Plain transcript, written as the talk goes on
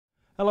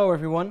Hello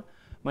everyone,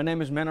 my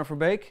name is Menno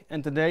Verbeek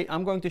and today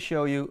I'm going to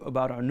show you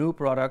about our new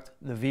product,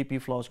 the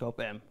VPFlowScope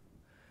M.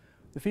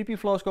 The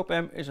VPFlowScope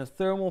M is a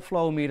thermal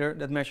flow meter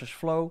that measures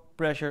flow,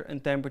 pressure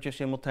and temperature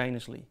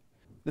simultaneously.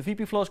 The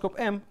VPFlowScope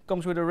M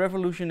comes with a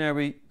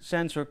revolutionary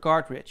sensor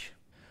cartridge.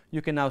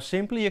 You can now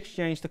simply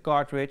exchange the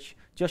cartridge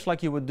just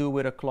like you would do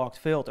with a clogged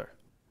filter.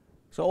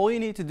 So all you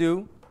need to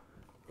do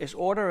is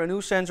order a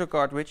new sensor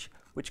cartridge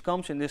which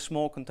comes in this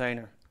small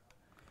container.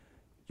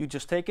 You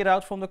just take it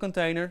out from the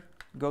container,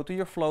 go to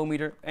your flow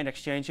meter and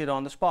exchange it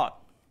on the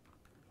spot.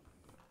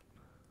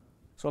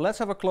 So let's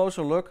have a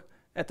closer look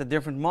at the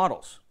different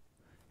models.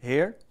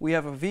 Here we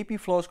have a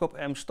VPFlowScope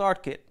M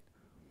start kit.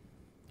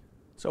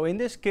 So in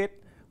this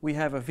kit we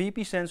have a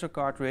VP sensor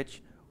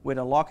cartridge with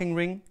a locking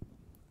ring,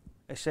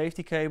 a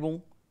safety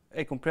cable,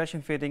 a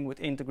compression fitting with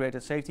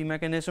integrated safety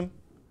mechanism,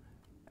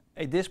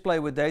 a display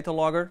with data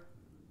logger,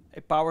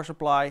 a power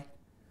supply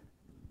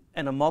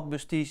and a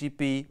Modbus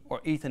TCP or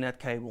Ethernet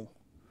cable.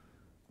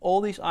 All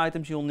these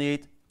items you'll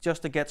need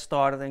just to get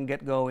started and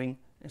get going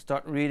and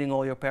start reading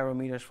all your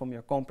parameters from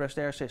your compressed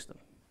air system.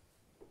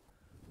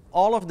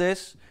 All of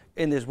this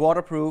in this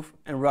waterproof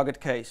and rugged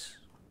case.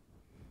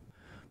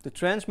 The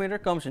transmitter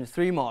comes in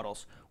three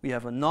models. We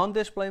have a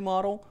non-display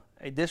model,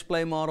 a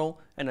display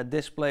model and a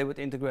display with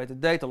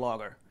integrated data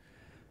logger.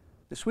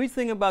 The sweet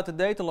thing about the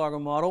data logger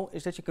model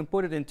is that you can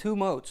put it in two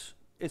modes.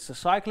 It's the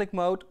cyclic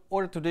mode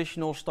or the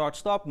traditional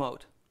start-stop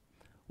mode.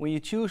 When you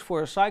choose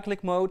for a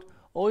cyclic mode,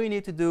 all you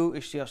need to do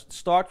is just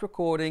start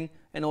recording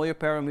and all your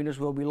parameters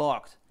will be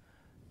locked.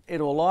 It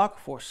will lock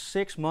for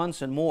 6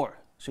 months and more,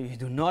 so you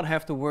do not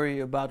have to worry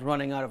about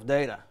running out of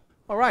data.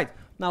 Alright,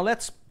 now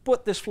let's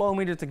put this flow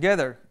meter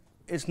together.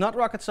 It's not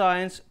rocket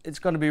science, it's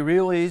going to be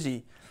real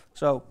easy.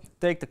 So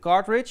take the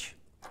cartridge,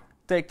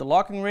 take the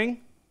locking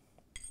ring,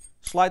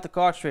 slide the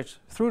cartridge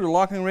through the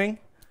locking ring,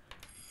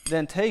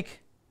 then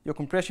take your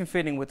compression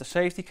fitting with the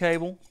safety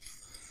cable,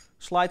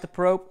 slide the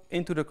probe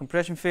into the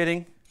compression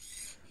fitting.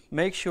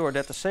 Make sure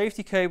that the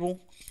safety cable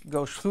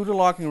goes through the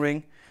locking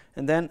ring,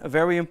 and then a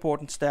very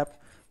important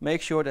step,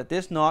 make sure that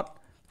this knot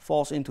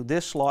falls into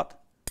this slot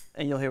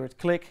and you'll hear it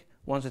click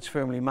once it's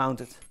firmly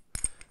mounted.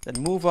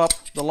 Then move up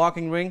the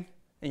locking ring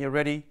and you're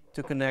ready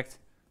to connect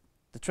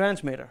the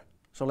transmitter.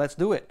 So let's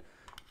do it.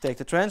 Take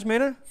the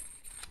transmitter,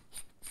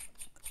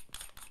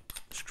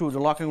 screw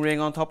the locking ring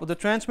on top of the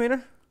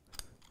transmitter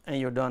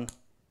and you're done.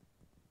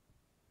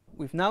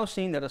 We've now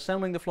seen that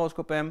assembling the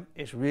FlowScope M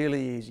is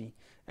really easy,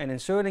 and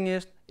inserting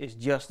it is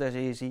just as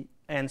easy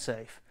and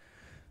safe.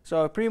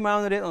 So I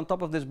pre-mounted it on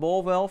top of this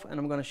ball valve and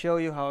I'm going to show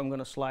you how I'm going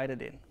to slide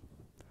it in.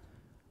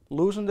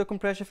 Loosen the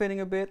compression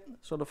fitting a bit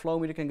so the flow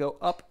meter can go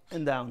up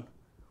and down.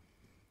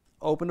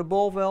 Open the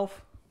ball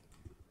valve.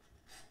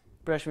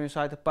 Pressure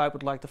inside the pipe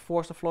would like to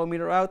force the flow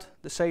meter out.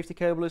 The safety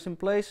cable is in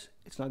place.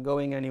 It's not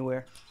going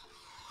anywhere.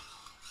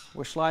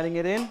 We're sliding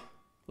it in.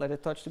 Let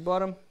it touch the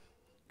bottom.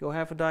 Go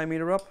half a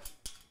diameter up.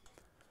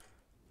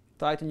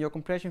 Tighten your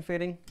compression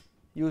fitting.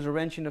 Use a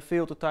wrench in the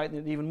field to tighten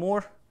it even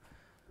more.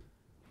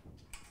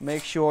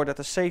 Make sure that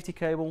the safety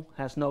cable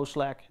has no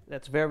slack.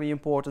 That's very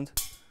important.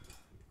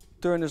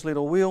 Turn this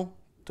little wheel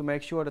to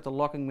make sure that the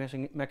locking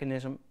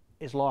mechanism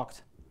is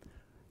locked.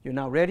 You're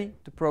now ready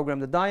to program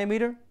the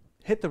diameter,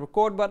 hit the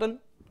record button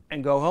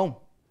and go home.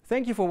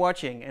 Thank you for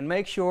watching and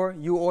make sure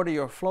you order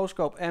your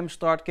FlowScope M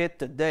start kit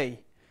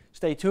today.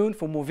 Stay tuned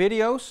for more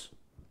videos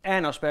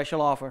and our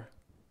special offer.